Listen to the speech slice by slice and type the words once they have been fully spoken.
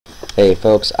Hey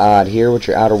folks, Odd here with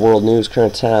your Outer World News.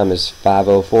 Current time is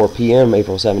 5:04 p.m.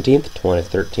 April 17th,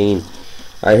 2013.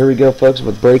 Alright, here we go folks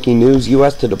with breaking news.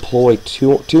 U.S. to deploy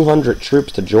 200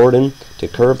 troops to Jordan to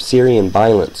curb Syrian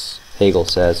violence, Hagel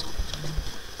says.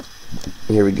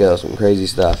 Here we go, some crazy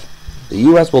stuff. The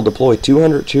U.S. will deploy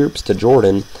 200 troops to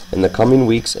Jordan in the coming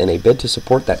weeks in a bid to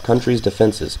support that country's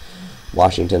defenses,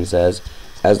 Washington says,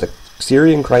 as the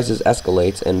Syrian crisis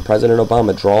escalates and President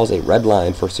Obama draws a red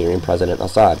line for Syrian President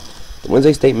Assad. The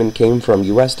Wednesday statement came from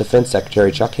U.S. Defense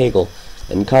Secretary Chuck Hagel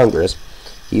in Congress.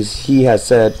 He has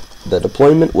said the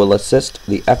deployment will assist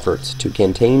the efforts to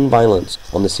contain violence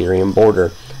on the Syrian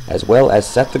border, as well as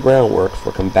set the groundwork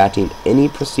for combating any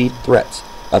perceived threats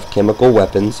of chemical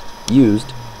weapons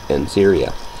used in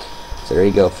Syria. So there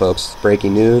you go, folks.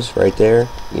 Breaking news right there.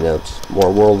 You know, it's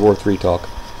more World War III talk.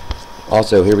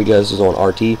 Also, here we go. This is on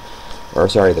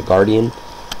The Guardian.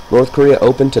 North Korea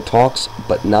open to talks,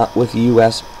 but not with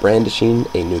U.S. brandishing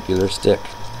a nuclear stick.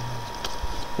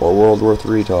 More World War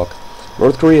III talk.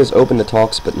 North Korea is open to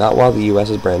talks, but not while the U.S.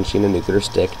 is brandishing a nuclear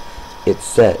stick, it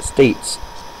states.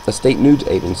 A state news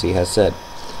agency has said.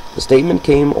 The statement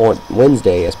came on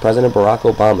Wednesday as President Barack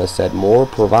Obama said more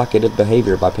provocative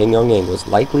behavior by Pyongyang was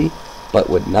likely, but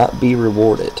would not be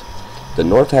rewarded. The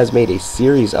North has made a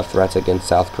series of threats against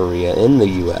South Korea in the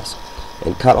U.S.,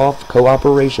 and cut off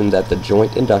cooperation at the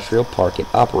joint industrial park it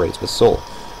operates with Seoul,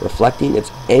 reflecting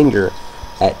its anger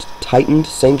at tightened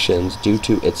sanctions due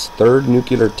to its third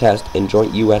nuclear test in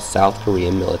joint U.S.-South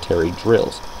Korean military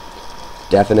drills.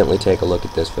 Definitely take a look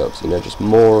at this, folks. You know, just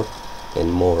more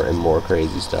and more and more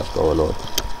crazy stuff going on.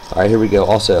 Alright, here we go.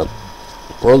 Also,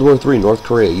 World War III, North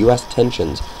Korea, U.S.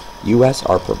 tensions. U.S.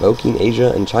 are provoking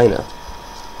Asia and China.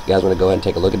 You guys want to go ahead and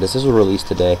take a look at this? This was released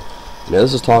today. You know,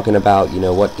 this is talking about, you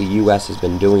know, what the U.S. has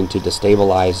been doing to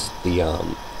destabilize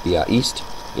the East,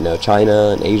 you know, China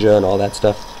and Asia and all that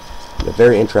stuff. You know,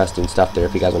 very interesting stuff there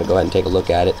if you guys want to go ahead and take a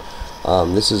look at it.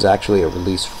 This is actually a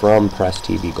release from Press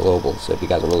TV Global, so if you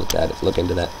guys want to look at it, look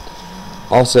into that.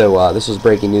 Also, this was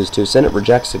breaking news too. Senate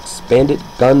rejects expanded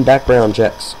gun background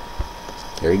checks.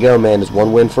 There you go, man. It's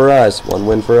one win for us. One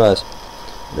win for us.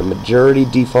 In a majority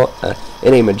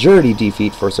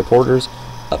defeat for supporters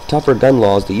of tougher gun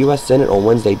laws, the U.S. Senate on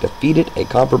Wednesday defeated a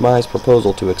compromise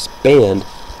proposal to expand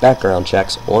background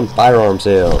checks on firearm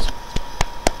sales.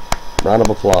 Round of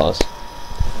applause.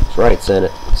 That's right,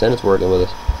 Senate. Senate's working with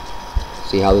us.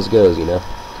 See how this goes, you know.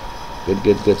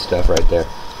 Good stuff right there.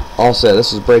 Also,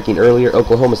 this was breaking earlier.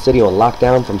 Oklahoma City on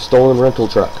lockdown from stolen rental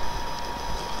truck.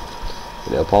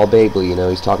 You know, Paul Begley, you know,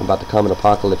 he's talking about the coming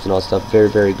apocalypse and all that stuff.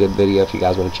 Very good video if you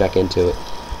guys want to check into it.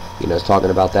 You know, it's talking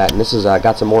about that. And this is,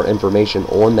 got some more information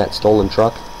on that stolen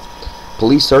truck.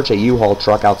 Police search a U-Haul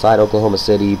truck outside Oklahoma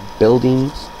City.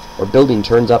 Building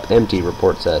turns up empty,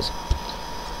 report says.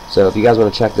 So if you guys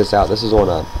want to check this out, this is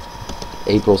on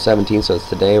April 17th, so it's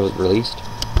today it was released.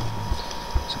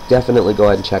 So definitely go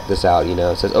ahead and check this out. You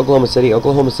know, it says Oklahoma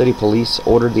City police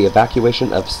ordered the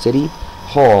evacuation of City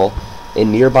Hall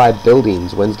in nearby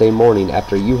buildings Wednesday morning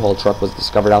after a U-Haul truck was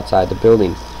discovered outside the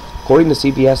building. According to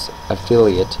CBS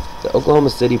affiliate, the Oklahoma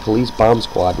City Police Bomb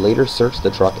Squad later searched the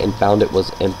truck and found it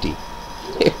was empty.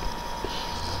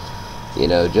 You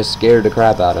know, just scared the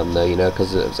crap out of them, though, you know,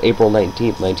 because it was April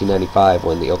 19th, 1995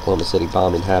 when the Oklahoma City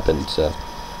bombing happened, so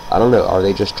I don't know, are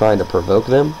they just trying to provoke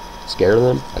them? Scare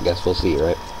them? I guess we'll see,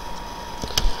 right?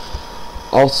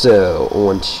 Also,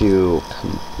 on to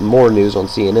more news on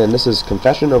CNN. This is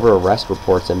confession over arrest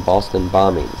reports in Boston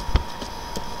bombing.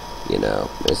 You know,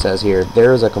 it says here,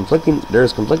 there is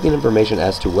conflicting information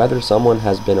as to whether someone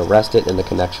has been arrested in the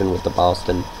connection with the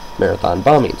Boston Marathon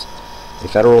bombings. A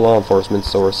federal law enforcement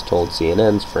source told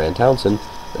CNN's Fran Townsend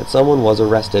that someone was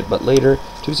arrested, but later,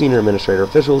 two senior administrator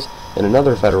officials and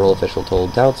another federal official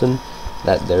told Townsend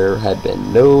that there had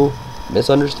been no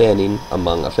misunderstanding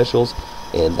among officials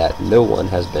and that no one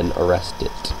has been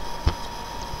arrested.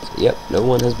 So, yep, no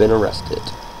one has been arrested.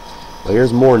 Well,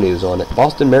 here's more news on it.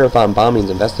 Boston Marathon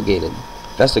bombings investigated.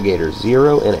 Investigators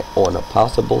zero in on a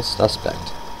possible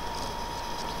suspect.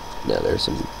 Now, there's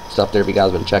some stuff there if you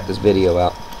guys want to check this video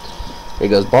out. Here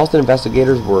goes. Boston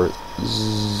investigators were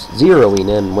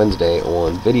zeroing in Wednesday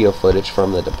on video footage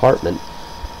from the department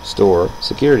store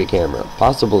security camera,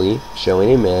 possibly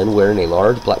showing a man wearing a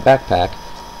large black backpack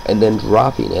and then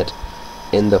dropping it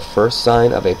in the first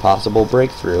sign of a possible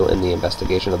breakthrough in the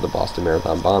investigation of the Boston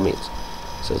Marathon bombings.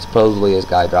 So supposedly this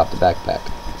guy dropped the backpack.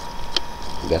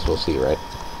 I guess we'll see, right?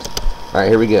 Alright,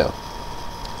 here we go.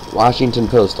 Washington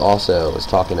Post also is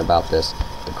talking about this.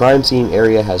 The crime scene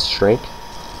area has shrank.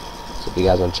 So if you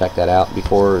guys want to check that out.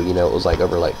 Before, you know, it was like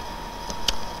over like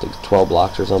I think 12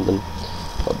 blocks or something.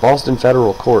 But Boston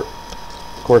Federal Court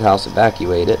courthouse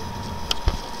evacuated.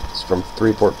 It's from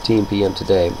 3:14 p.m.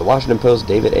 today. The Washington Post,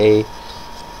 David A.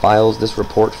 files this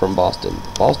report from Boston.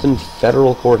 Boston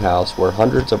Federal Courthouse, where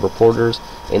hundreds of reporters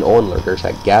and onlookers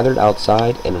had gathered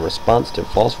outside in response to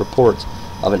false reports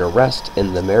of an arrest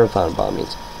in the marathon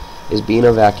bombings, is being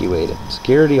evacuated.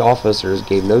 Security officers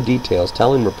gave no details,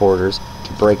 telling reporters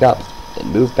to break up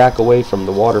and move back away from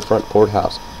the waterfront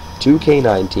courthouse. 2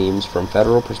 K-9 teams from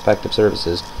Federal Protective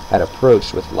Services had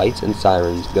approached with lights and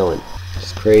sirens going.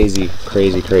 It's crazy,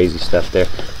 crazy, crazy stuff there.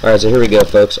 Alright, so here we go,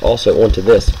 folks. Also, onto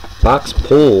this. Fox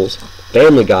pulls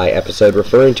Family Guy episode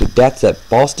referring to deaths at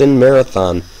Boston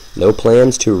Marathon. No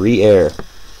plans to re-air.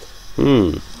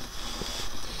 Here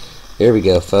we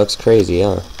go, folks. Crazy,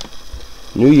 huh?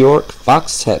 New York,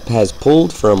 Fox has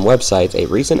pulled from websites a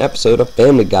recent episode of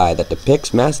Family Guy that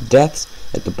depicts mass deaths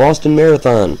at the Boston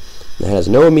Marathon and has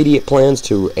no immediate plans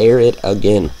to air it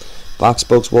again. Fox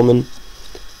spokeswoman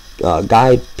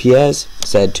Guy Piez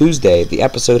said Tuesday the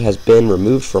episode has been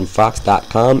removed from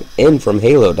Fox.com and from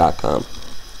Halo.com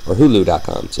or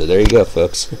Hulu.com. So there you go,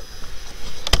 folks.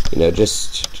 You know,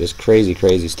 just crazy,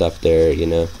 crazy stuff there. You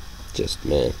know, just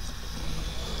man.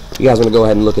 You guys want to go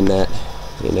ahead and look in that?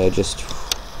 You know, just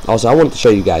also I wanted to show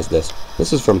you guys this.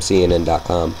 This is from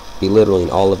CNN.com,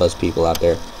 belittling all of us people out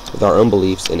there with our own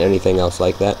beliefs and anything else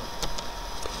like that.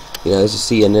 You know, this is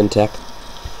CNN Tech.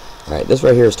 Alright, this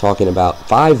right here is talking about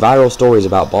 5 viral stories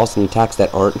about Boston attacks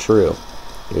that aren't true.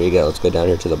 Here you go. Let's go down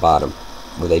here to the bottom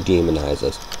where they demonize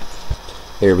us.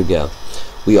 Here we go.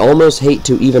 We almost hate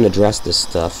to even address this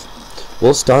stuff.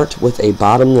 We'll start with a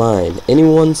bottom line.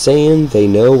 Anyone saying they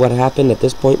know what happened at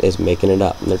this point is making it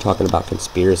up. And they're talking about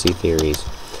conspiracy theories.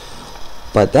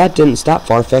 But that didn't stop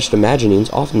far-fetched imaginings,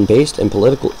 often based in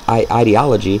political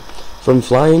ideology, from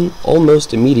flying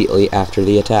almost immediately after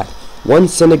the attack. One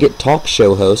syndicate talk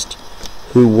show host,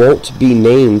 who won't be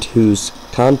named, whose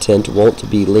content won't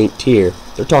be linked here,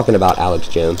 they're talking about Alex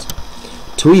Jones,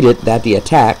 tweeted that the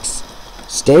attacks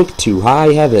stank to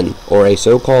high heaven, or a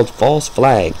so-called false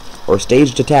flag, or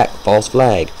staged attack, false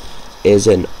flag, is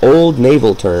an old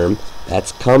naval term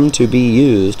that's come to be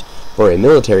used for a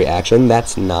military action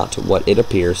that's not what it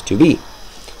appears to be.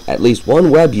 At least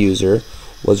one web user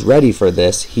was ready for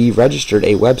this. He registered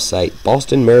a website,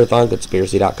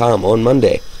 BostonMarathonConspiracy.com, on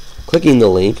Monday. Clicking the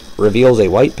link reveals a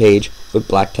white page with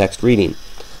black text reading,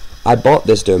 "I bought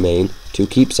this domain to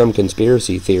keep some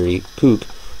conspiracy theory kook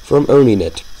from owning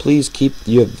it. Please keep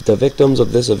the victims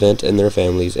of this event and their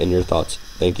families in your thoughts.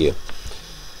 Thank you."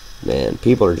 Man,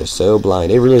 people are just so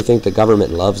blind. They really think the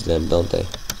government loves them, don't they?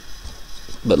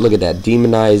 But look at that,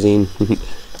 demonizing.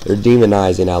 They're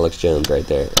demonizing Alex Jones right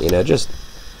there. You know, just...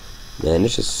 man,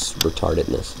 it's just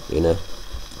retardedness, you know?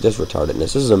 Just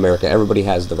retardedness. This is America. Everybody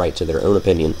has the right to their own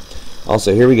opinion.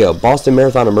 Also, here we go. Boston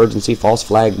Marathon emergency false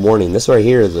flag warning. This right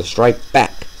here is a strike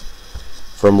back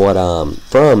from what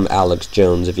from Alex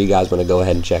Jones, if you guys want to go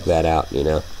ahead and check that out, you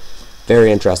know.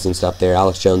 Very interesting stuff there.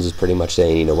 Alex Jones is pretty much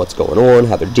saying, you know, what's going on,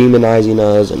 how they're demonizing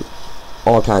us, and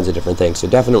all kinds of different things. So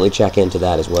definitely check into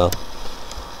that as well.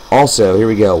 Also, here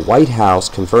we go. White House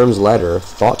confirms letter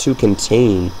thought to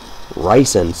contain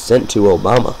ricin sent to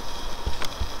Obama.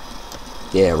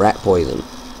 Yeah, rat poison.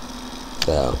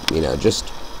 So, you know, just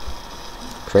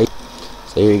crazy.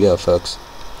 So here you go, folks.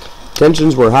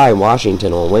 Tensions were high in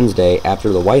Washington on Wednesday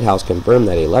after the White House confirmed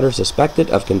that a letter suspected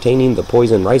of containing the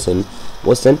poison ricin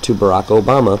was sent to Barack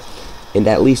Obama and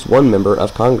at least one member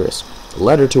of Congress. The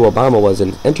letter to Obama was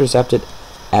intercepted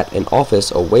at an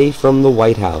office away from the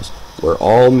White House, where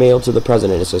all mail to the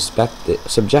president is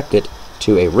subjected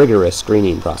to a rigorous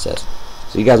screening process.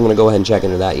 So you guys want to go ahead and check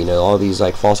into that. You know, all these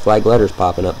like false flag letters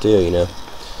popping up too, you know.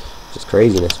 Just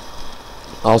craziness.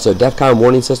 Also, DEFCON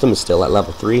warning system is still at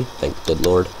level 3. Thank the good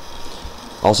Lord.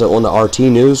 Also, on the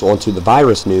RT news, on to the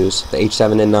virus news, the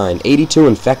H7N9. 82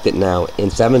 infected now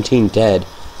and 17 dead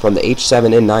from the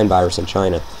H7N9 virus in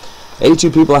China.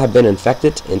 82 people have been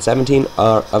infected and 17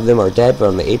 of them are dead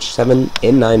from the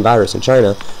H7N9 virus in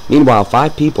China. Meanwhile,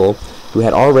 5 people who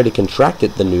had already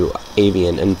contracted the new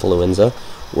avian influenza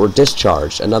were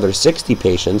discharged. Another 60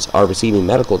 patients are receiving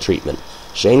medical treatment.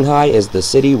 Shanghai is the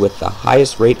city with the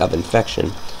highest rate of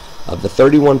infection. Of the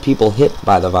 31 people hit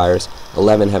by the virus,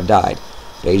 11 have died.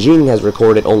 Beijing has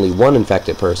recorded only 1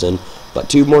 infected person, but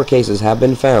 2 more cases have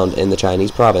been found in the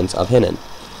Chinese province of Henan.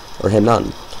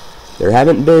 There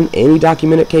haven't been any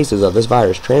documented cases of this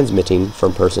virus transmitting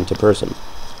from person to person.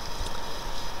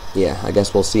 Yeah, I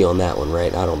guess we'll see on that one,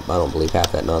 right? I don't believe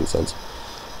half that nonsense.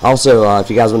 Also,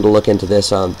 if you guys want to look into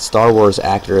this, Star Wars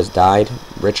actor has died.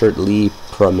 Richard Lee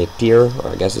Prometier, or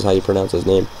I guess is how you pronounce his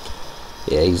name.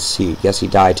 Yeah, he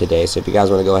died today. So if you guys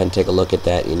want to go ahead and take a look at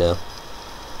that, you know,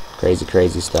 Crazy,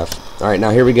 crazy stuff. Alright,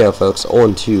 now here we go, folks.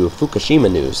 On to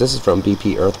Fukishima news. This is from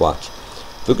BP Earthwatch.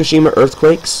 Fukushima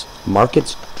earthquakes,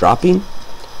 markets dropping.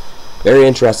 Very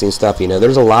interesting stuff, you know.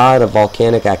 There's a lot of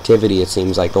volcanic activity, it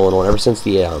seems like, going on ever since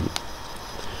around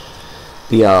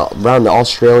the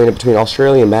Australian, between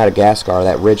Australia and Madagascar,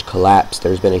 that ridge collapsed.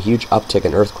 There's been a huge uptick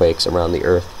in earthquakes around the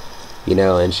earth, you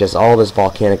know, and it's just all this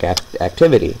volcanic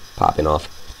activity popping off.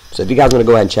 So if you guys want to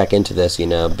go ahead and check into this, you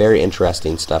know, very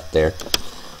interesting stuff there.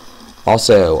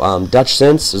 Also, Dutch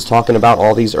Sense is talking about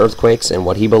all these earthquakes and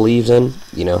what he believes in,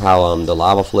 you know, how the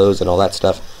lava flows and all that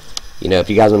stuff. You know, if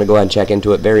you guys want to go ahead and check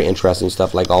into it, very interesting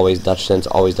stuff. Like always, Dutch Sense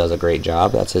always does a great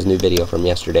job. That's his new video from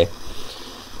yesterday.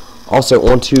 Also,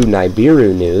 on to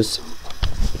Nibiru news.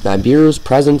 Nibiru's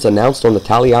presence announced on the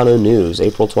Italiano News,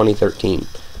 April 2013.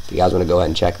 If you guys want to go ahead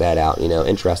and check that out, you know,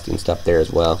 interesting stuff there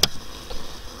as well.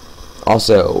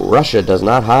 Also, Russia does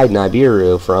not hide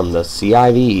Nibiru from the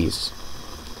CIVs.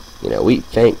 You know, we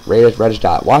think Reddish.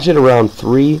 Watch it around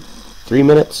 3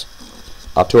 minutes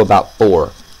up to about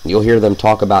 4. You'll hear them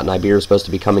talk about Nibiru supposed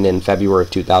to be coming in February of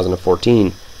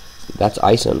 2014. That's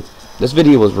icing. This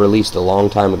video was released a long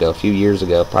time ago, a few years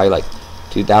ago, probably like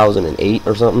 2008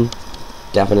 or something.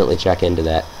 Definitely check into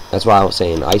that. That's why I was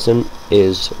saying icing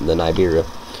is the Nibiru.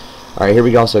 Alright, here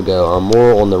we also go.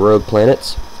 More on the rogue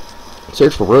planets.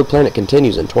 Search for rogue planet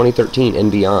continues in 2013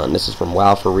 and beyond. This is from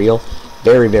Wow for Real.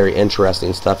 Very, very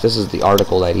interesting stuff. This is the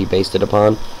article that he based it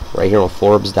upon right here on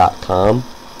Forbes.com.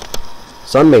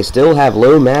 Sun may still have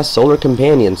low-mass solar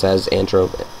companion, says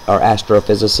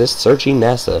astrophysicist searching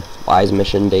NASA WISE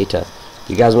mission data. If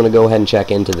you guys want to go ahead and check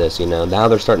into this, you know, now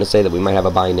they're starting to say that we might have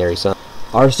a binary sun.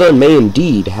 Our sun may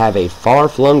indeed have a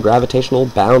far-flung gravitational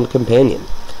bound companion.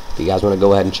 If you guys want to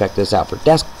go ahead and check this out, for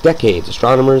decades,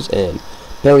 astronomers and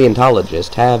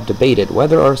paleontologists have debated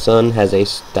whether our sun has a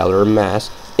stellar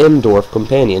mass M-dwarf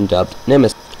companion dubbed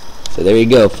Nemesis. So there you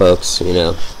go, folks. You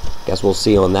know, guess we'll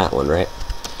see on that one, right?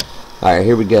 Alright,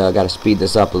 here we go. I gotta speed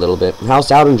this up a little bit. How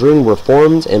Saturns were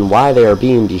formed and why they are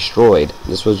being destroyed.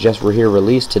 This was just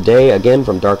released today, again,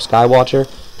 from Dark Skywatcher.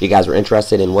 If you guys were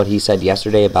interested in what he said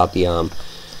yesterday about the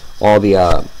all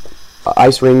the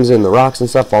ice rings and the rocks and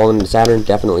stuff falling into Saturn,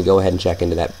 definitely go ahead and check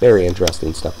into that. Very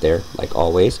interesting stuff there, like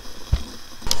always.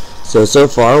 So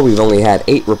far, we've only had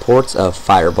 8 reports of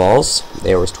fireballs.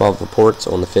 There was 12 reports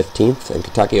on the 15th in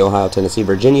Kentucky, Ohio, Tennessee,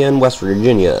 Virginia, and West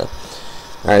Virginia.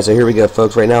 Alright, so here we go,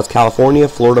 folks. Right now it's California,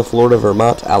 Florida,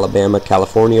 Vermont, Alabama,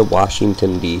 California,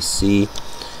 Washington, D.C.,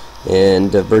 and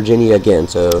Virginia again.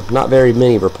 So not very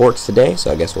many reports today,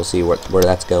 so I guess we'll see where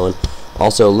that's going.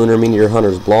 Also, Lunar Meteor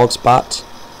Hunter's blog spot,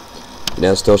 you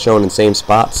know, still showing in the same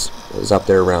spots. It was up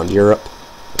there around Europe.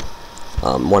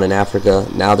 One in Africa.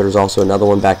 Now there's also another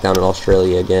one back down in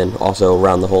Australia again, also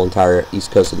around the whole entire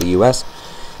east coast of the U.S.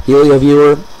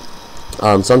 Helioviewer.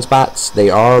 Sunspots,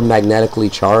 they are magnetically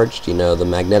charged. You know, the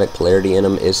magnetic polarity in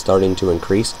them is starting to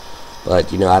increase.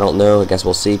 But, you know, I don't know. I guess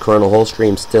we'll see. Coronal hole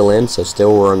stream still in, so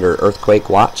still we're under earthquake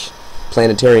watch.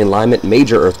 Planetary alignment,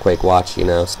 major earthquake watch, you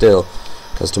know, still.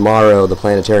 Because tomorrow the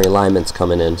planetary alignment's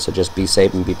coming in, so just be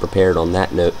safe and be prepared on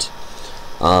that note.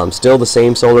 Still the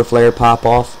same solar flare pop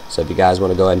off, so if you guys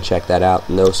want to go ahead and check that out.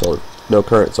 No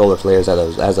current solar flares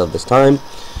as of this time.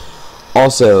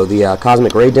 Also, the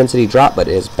cosmic ray density drop, but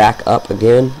it is back up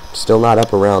again. Still not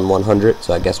up around 100,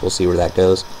 so I guess we'll see where that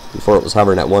goes. Before it was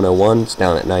hovering at 101, it's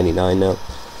down at 99 now.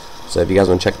 So if you guys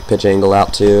want to check the pitch angle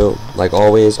out too, like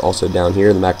always, also down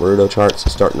here, the Macrorudo charts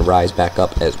is starting to rise back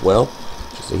up as well.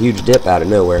 Just a huge dip out of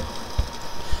nowhere.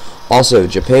 Also,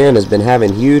 Japan has been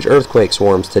having huge earthquake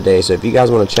swarms today, so if you guys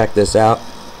want to check this out,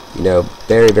 you know,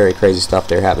 very, very crazy stuff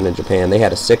they're having in Japan. They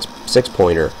had a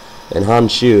six-pointer in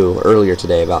Honshu earlier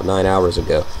today, about 9 hours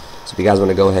ago. So if you guys want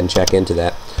to go ahead and check into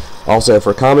that. Also,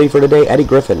 for comedy for today, Eddie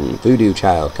Griffin, Voodoo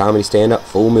Child, comedy stand-up,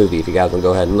 full movie. If you guys want to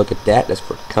go ahead and look at that, that's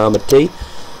for comedy.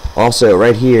 Also,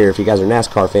 right here, if you guys are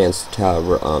NASCAR fans,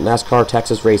 NASCAR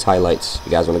Texas race highlights. If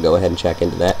you guys want to go ahead and check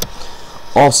into that.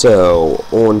 Also,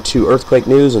 on to earthquake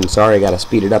news, and sorry, I got to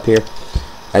speed it up here.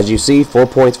 As you see, 4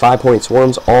 points, 5-point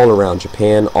swarms all around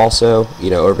Japan. Also, you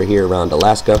know, over here around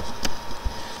Alaska.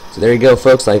 So there you go,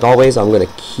 folks. Like always, I'm going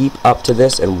to keep up to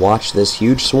this and watch this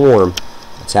huge swarm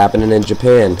that's happening in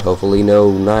Japan. Hopefully no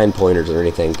 9-pointers or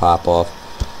anything pop off.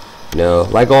 You know,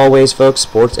 like always, folks,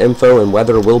 sports info and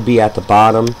weather will be at the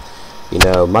bottom. You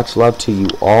know, much love to you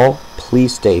all.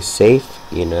 Please stay safe.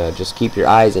 You know, just keep your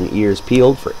eyes and ears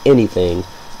peeled for anything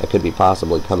that could be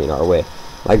possibly coming our way.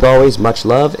 Like always, much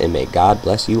love, and may God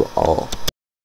bless you all.